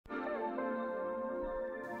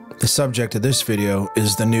The subject of this video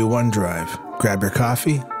is the new OneDrive. Grab your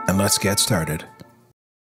coffee and let's get started.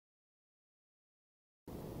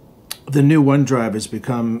 The new OneDrive has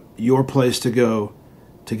become your place to go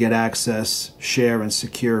to get access, share, and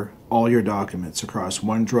secure all your documents across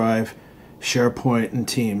OneDrive, SharePoint, and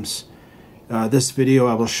Teams. This video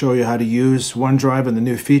I will show you how to use OneDrive and the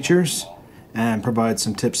new features and provide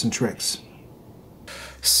some tips and tricks.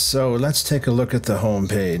 So let's take a look at the home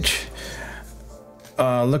page.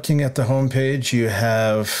 Looking at the home page, you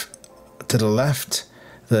have to the left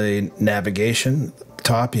the navigation.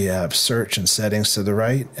 Top you have search and settings to the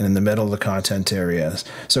right, and in the middle the content areas.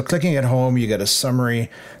 So clicking at home, you get a summary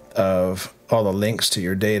of all the links to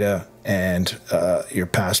your data and your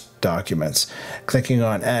past documents. Clicking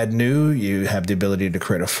on add new, you have the ability to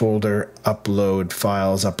create a folder, upload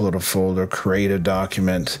files, upload a folder, create a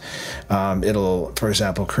document. It'll, for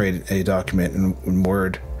example, create a document in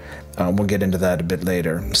Word. We'll get into that a bit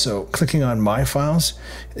later. So clicking on My Files,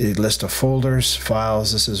 a list of folders,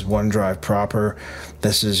 files. This is OneDrive proper.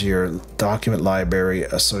 This is your document library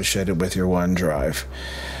associated with your OneDrive.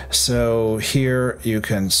 So here you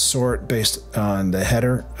can sort based on the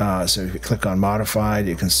header. So if you click on Modified,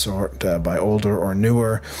 you can sort by older or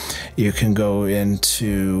newer. You can go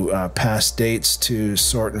into past dates to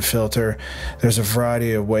sort and filter. There's a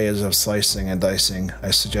variety of ways of slicing and dicing.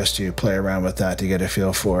 I suggest you play around with that to get a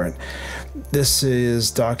feel for it. This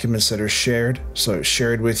is documents that are shared. So it's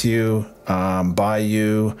shared with you, by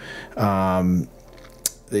you.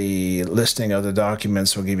 The listing of the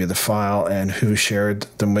documents will give you the file and who shared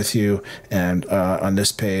them with you, and on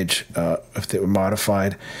this page if they were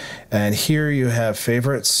modified. And here you have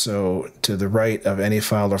favorites. So to the right of any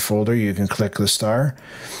file or folder you can click the star,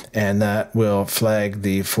 and that will flag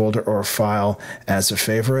the folder or file as a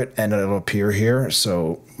favorite, and it'll appear here.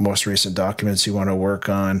 So most recent documents you want to work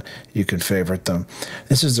on, you can favorite them.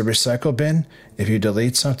 This is the recycle bin. If you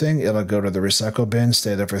delete something, it'll go to the recycle bin,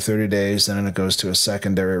 stay there for 30 days, then it goes to a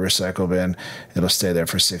secondary recycle bin. It'll stay there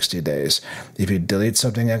for 60 days. If you delete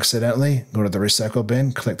something accidentally, go to the recycle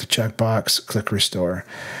bin, click the checkbox, click restore.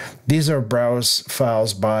 These are browse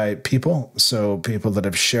files by people, so people that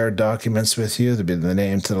have shared documents with you. There'll be the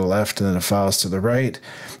name to the left and then the files to the right.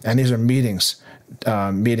 And these are meetings.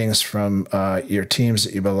 Meetings from your teams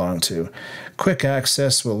that you belong to. Quick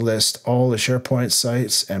access will list all the SharePoint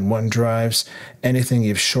sites and OneDrives, anything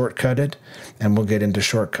you've shortcutted, and we'll get into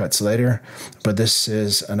shortcuts later. But this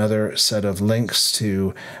is another set of links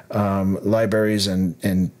to libraries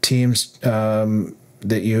and teams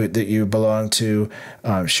that you belong to,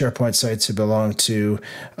 SharePoint sites you belong to,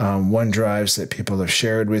 OneDrives that people have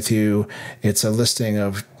shared with you. It's a listing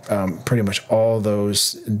of pretty much all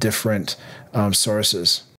those different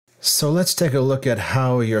sources. So let's take a look at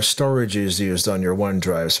how your storage is used on your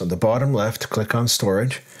OneDrive. So on the bottom left, click on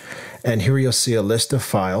Storage, and here you'll see a list of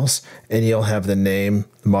files, and you'll have the name,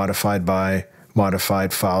 modified by,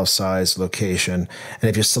 modified file size, location. And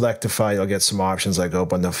if you select a file, you'll get some options like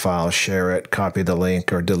open the file, share it, copy the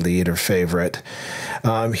link, or delete or favorite.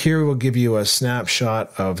 Here we'll give you a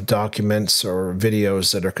snapshot of documents or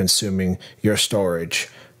videos that are consuming your storage.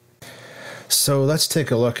 So let's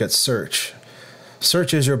take a look at search.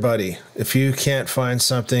 Search is your buddy. If you can't find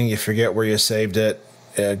something, you forget where you saved it,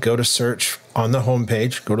 go to search on the home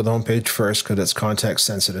page. Go to the home page first because it's context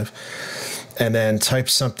sensitive, and then type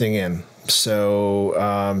something in.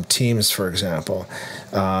 So Teams, for example,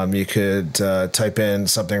 you could type in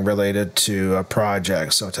something related to a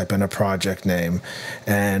project. So type in a project name,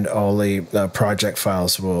 and all the project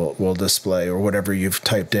files will display, or whatever you've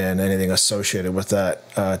typed in, anything associated with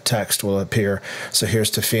that text will appear. So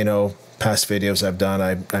here's Tofino. Past videos I've done,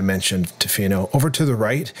 I mentioned Tofino. Over to the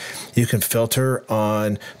right, you can filter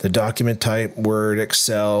on the document type, Word,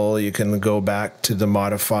 Excel. You can go back to the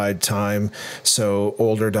modified time, so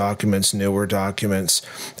older documents, newer documents.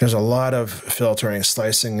 There's a lot of filtering,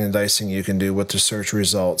 slicing and dicing you can do with the search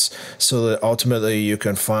results, so that ultimately you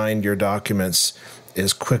can find your documents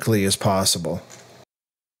as quickly as possible.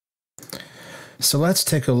 So let's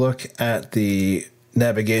take a look at the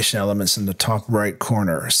navigation elements in the top right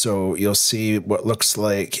corner. So you'll see what looks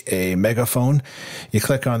like a megaphone. You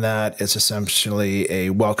click on that, it's essentially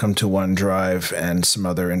a welcome to OneDrive and some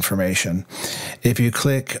other information. If you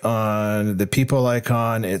click on the people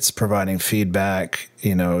icon, it's providing feedback.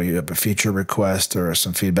 you know, you have a feature request or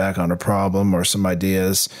some feedback on a problem or some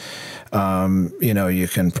ideas, you know, you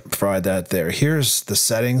can provide that there. Here's the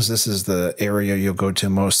settings. This is the area you'll go to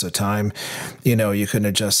most of the time. You know, you can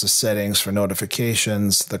adjust the settings for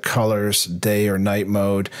notifications, the colors, day or night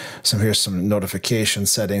mode. So here's some notification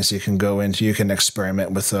settings you can go into. You can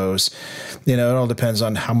experiment with those. You know, it all depends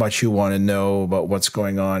on how much you want to know about what's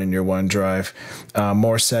going on in your OneDrive.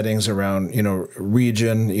 More settings around, you know,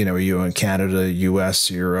 region, you know, are you in Canada,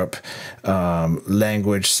 US, Europe,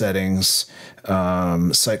 language settings,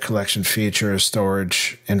 site collection features,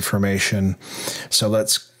 storage information. So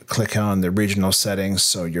let's click on the regional settings.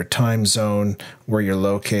 So your time zone, where you're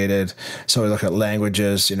located. So we look at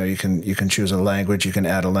languages. You know, you can choose a language. You can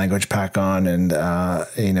add a language pack on, and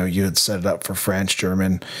you know, you would set it up for French,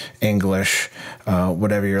 German, English,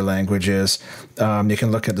 whatever your language is. You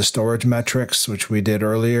can look at the storage metrics, which we did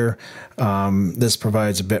earlier. This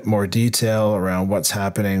provides a bit more detail around what's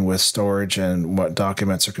happening with storage and what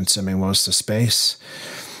documents are consuming most of the space.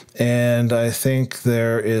 And I think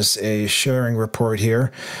there is a sharing report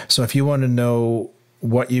here. So if you want to know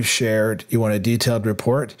what you've shared, you want a detailed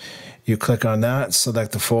report, you click on that,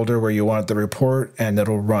 select the folder where you want the report, and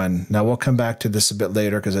it'll run. Now we'll come back to this a bit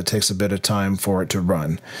later because it takes a bit of time for it to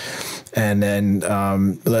run. And then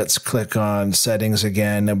let's click on settings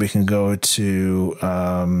again, and we can go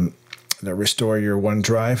to restore your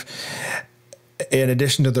OneDrive. In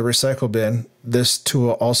addition to the recycle bin, this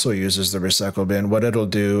tool also uses the recycle bin. What it'll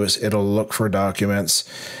do is it'll look for documents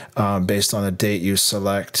based on the date you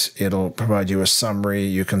select. It'll provide you a summary.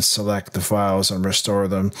 You can select the files and restore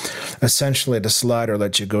them. Essentially, the slider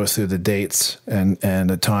lets you go through the dates and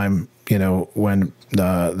the time, you know, when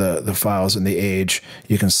the files and the age.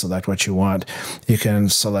 You can select what you want. You can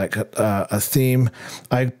select a theme.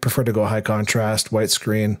 I prefer to go high contrast, white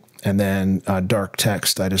screen, and then dark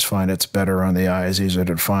text. I just find it's better on the eyes, easier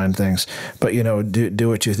to find things. But, you know, do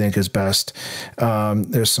what you think is best.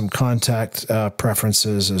 There's some contact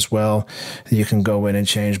preferences as well. You can go in and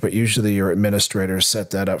change, but usually your administrators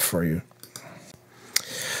set that up for you.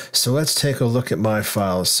 So let's take a look at My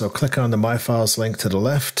Files. So click on the My Files link to the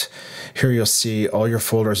left. Here you'll see all your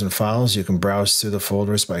folders and files. You can browse through the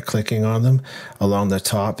folders by clicking on them. Along the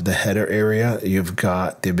top, the header area, you've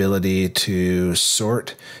got the ability to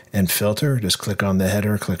sort and filter. Just click on the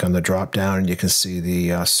header, click on the drop down, and you can see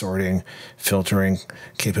the sorting, filtering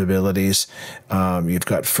capabilities. You've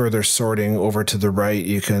got further sorting over to the right.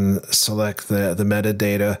 You can select the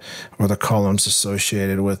metadata or the columns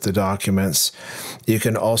associated with the documents. You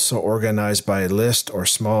can also organize by list or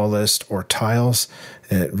small list or tiles.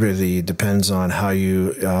 It really depends on how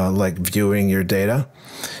you like viewing your data.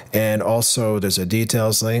 And also there's a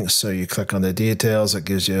details link. So you click on the details. It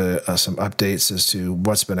gives you some updates as to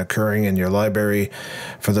what's been occurring in your library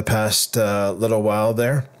for the past little while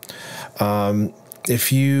there.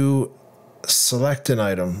 If you select an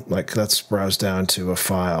item, like let's browse down to a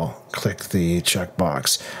file, click the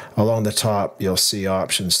checkbox. Along the top, you'll see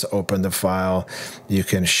options to open the file. You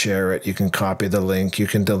can share it, you can copy the link, you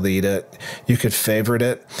can delete it, you could favorite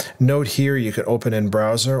it. Note here, you can open in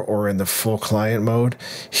browser or in the full client mode.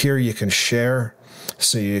 Here you can share,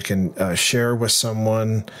 so you can share with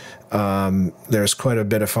someone. There's quite a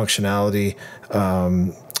bit of functionality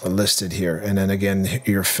listed here, and then again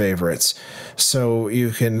your favorites. So you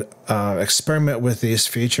can experiment with these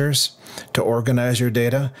features to organize your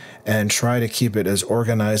data and try to keep it as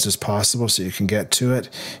organized as possible so you can get to it.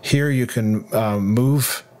 Here you can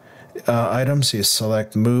move items. You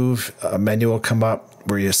select move, a menu will come up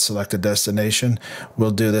where you select a destination. We'll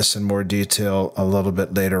do this in more detail a little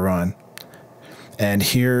bit later on. And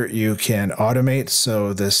here you can automate.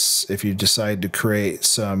 So this, if you decide to create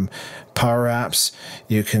some Power Apps,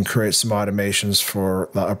 you can create some automations for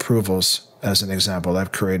approvals. As an example,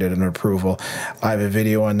 I've created an approval. I have a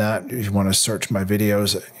video on that. If you want to search my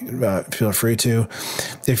videos, feel free to.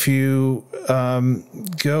 If you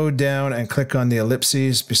go down and click on the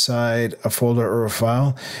ellipses beside a folder or a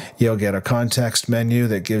file, you'll get a context menu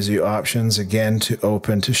that gives you options, again, to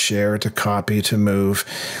open, to share, to copy, to move.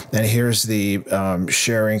 And here's the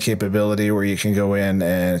sharing capability where you can go in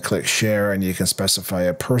and click share, and you can specify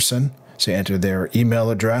a person. So you enter their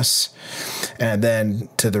email address, and then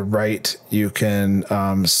to the right you can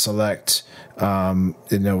select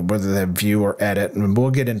you know, whether they view or edit, and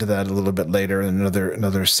we'll get into that a little bit later in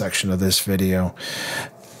another section of this video.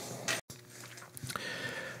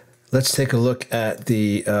 Let's take a look at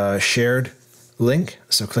the shared link.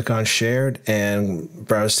 So click on shared and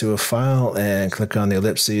browse to a file and click on the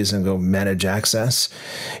ellipses and go manage access.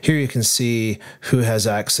 Here you can see who has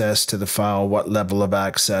access to the file, what level of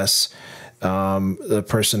access. the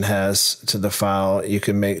person has to the file. You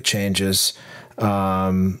can make changes.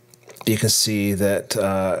 You can see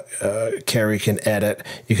that Carrie can edit.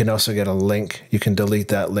 You can also get a link. You can delete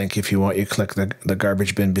that link if you want. You click the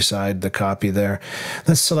garbage bin beside the copy there.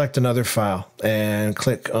 Let's select another file and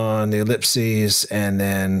click on the ellipses and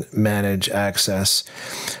then manage access.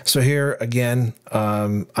 So here again,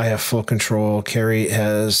 I have full control. Carrie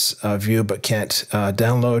has view but can't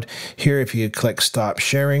download. Here, if you click stop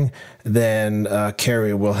sharing, then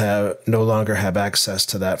Carrie will no longer have access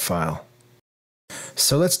to that file.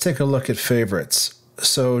 So let's take a look at favorites.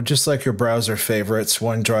 So just like your browser favorites,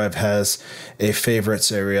 OneDrive has a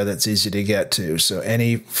favorites area that's easy to get to. So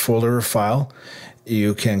any folder or file,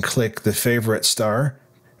 you can click the favorite star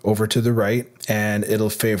over to the right and it'll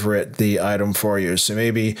favorite the item for you. So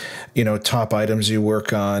maybe, top items you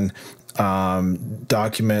work on,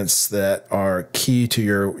 documents that are key to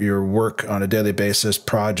your work on a daily basis,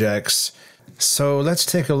 projects. So let's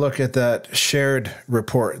take a look at that shared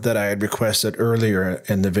report that I had requested earlier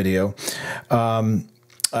in the video.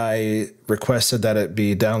 I requested that it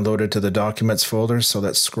be downloaded to the documents folder. So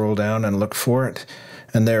let's scroll down and look for it.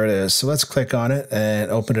 And there it is. So let's click on it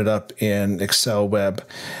and open it up in Excel Web.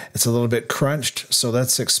 It's a little bit crunched. So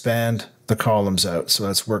let's expand the columns out. So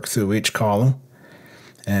let's work through each column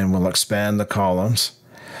and we'll expand the columns.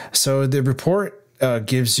 So the report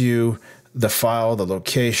gives you the file, the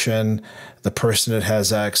location, the person that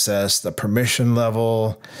has access, the permission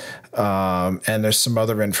level, and there's some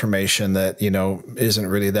other information that, isn't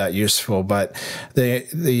really that useful. But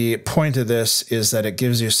the point of this is that it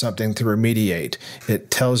gives you something to remediate.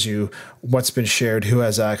 It tells you what's been shared, who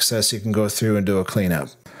has access. You can go through and do a cleanup.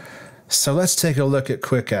 So let's take a look at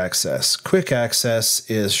quick access. Quick access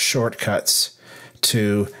is shortcuts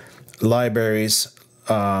to libraries,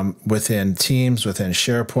 within Teams, within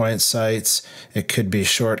SharePoint sites. It could be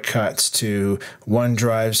shortcuts to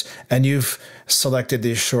OneDrives, and you've selected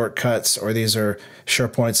these shortcuts, or these are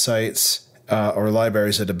SharePoint sites or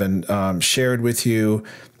libraries that have been shared with you,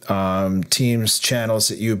 Teams channels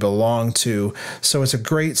that you belong to. So it's a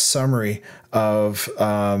great summary of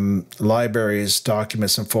libraries,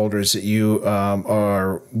 documents, and folders that you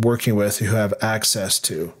are working with, who have access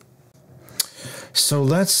to. So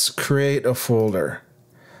let's create a folder.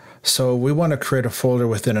 So we want to create a folder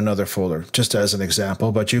within another folder, just as an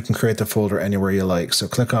example, but you can create the folder anywhere you like. So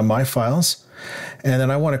click on My Files, and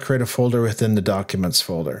then I want to create a folder within the Documents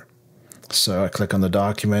folder. So I click on the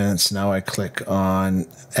Documents. Now I click on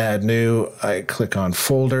Add New. I click on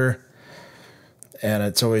Folder, and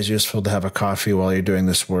it's always useful to have a coffee while you're doing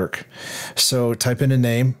this work. So type in a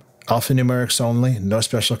name, alphanumerics only, no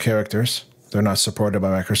special characters. They're not supported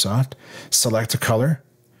by Microsoft. Select a color.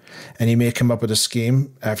 And you may come up with a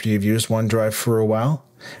scheme after you've used OneDrive for a while.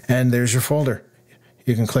 And there's your folder.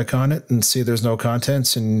 You can click on it and see there's no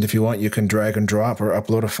contents. And if you want, you can drag and drop or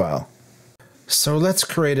upload a file. So let's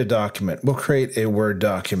create a document. We'll create a Word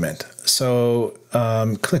document. So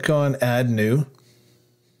click on Add New.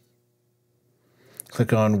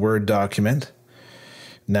 Click on Word document.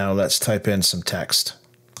 Now let's type in some text.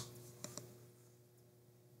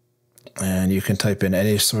 And you can type in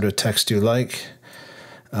any sort of text you like.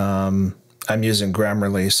 I'm using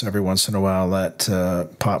Grammarly, so every once in a while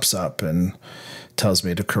that pops up and tells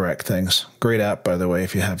me to correct things. Great app, by the way,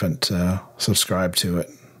 if you haven't subscribed to it.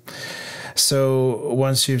 So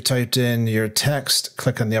once you've typed in your text,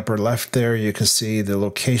 click on the upper left there. You can see the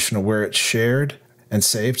location of where it's shared and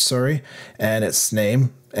saved, and its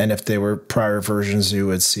name. And if they were prior versions, you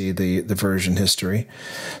would see the version history.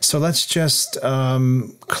 So let's just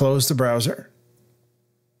close the browser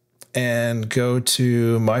and go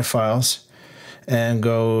to My Files and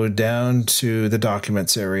go down to the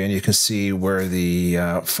Documents area, and you can see where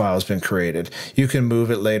the file's been created. You can move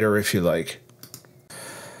it later if you like.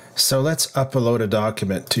 So let's upload a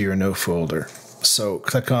document to your new folder. So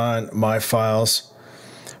click on My Files,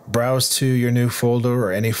 browse to your new folder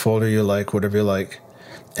or any folder you like, whatever you like,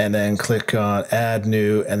 and then click on Add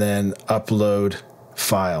New and then Upload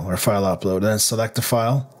File or File Upload. And then select the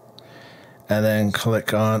file and then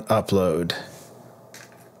click on Upload.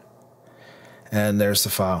 And there's the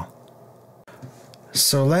file.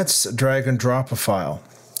 So let's drag and drop a file.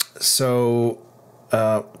 So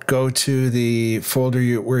go to the folder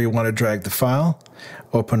where you want to drag the file,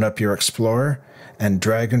 open up your Explorer, and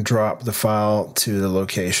drag and drop the file to the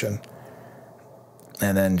location.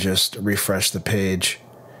 And then just refresh the page,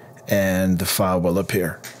 and the file will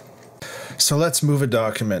appear. So let's move a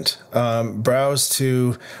document. Browse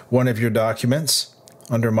to one of your documents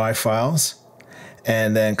under My Files,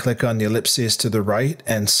 and then click on the ellipses to the right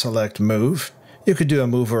and select Move. You could do a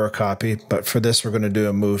move or a copy, but for this we're going to do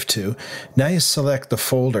a move to. Now you select the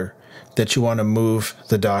folder that you want to move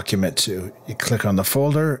the document to. You click on the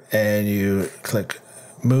folder and you click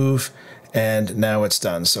move, and now it's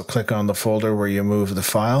done. So click on the folder where you move the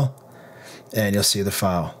file and you'll see the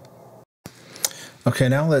file. Okay,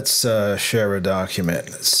 now let's share a document.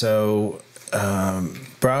 So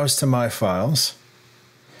browse to My Files,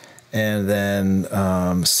 and then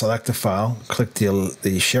select the file. Click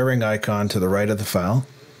the sharing icon to the right of the file.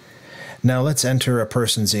 Now let's enter a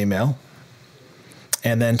person's email,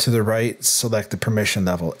 and then to the right select the permission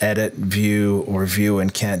level, edit, view, or view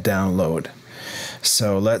and can't download.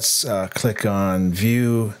 So let's click on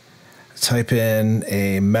view, type in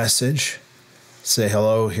a message, say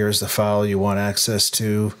hello, here's the file you want access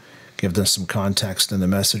to, give them some context in the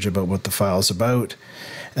message about what the file is about,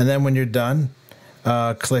 and then when you're done,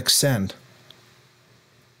 click send.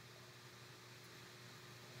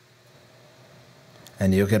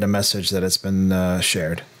 And you'll get a message that it's been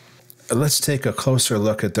shared. Let's take a closer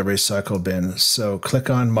look at the recycle bin. So click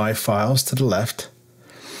on My Files to the left,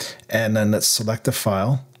 and then let's select the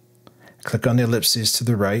file, click on the ellipses to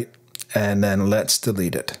the right, and then let's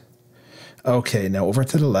delete it. Okay, now over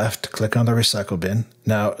to the left, click on the recycle bin.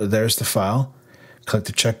 Now there's the file. Click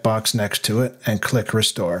the checkbox next to it and click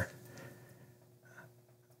restore.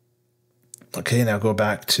 Okay, now go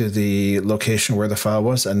back to the location where the file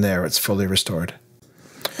was, and there, it's fully restored.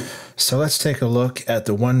 So let's take a look at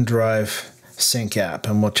the OneDrive sync app,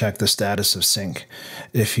 and we'll check the status of sync.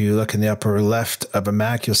 If you look in the upper left of a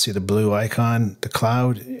Mac, you'll see the blue icon, the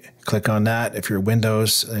cloud. Click on that. If you're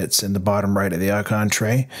Windows, it's in the bottom right of the icon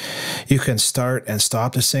tray. You can start and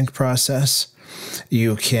stop the sync process.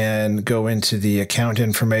 You can go into the account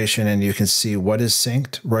information and you can see what is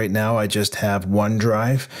synced. Right now I just have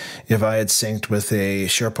OneDrive. If I had synced with a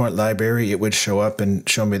SharePoint library, it would show up and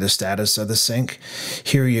show me the status of the sync.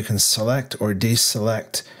 Here you can select or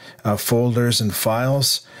deselect folders and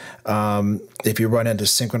files. If you run into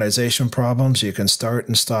synchronization problems, you can start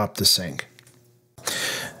and stop the sync.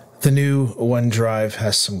 The new OneDrive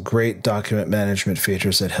has some great document management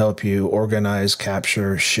features that help you organize,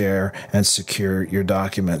 capture, share, and secure your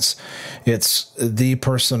documents. It's the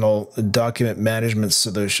personal document management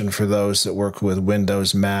solution for those that work with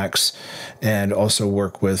Windows, Macs, and also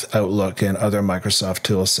work with Outlook and other Microsoft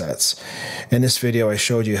tool sets. In this video, I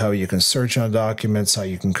showed you how you can search on documents, how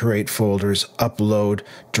you can create folders, upload,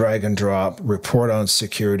 drag and drop, report on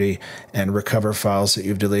security, and recover files that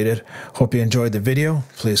you've deleted. Hope you enjoyed the video.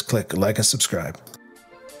 Please click like and subscribe.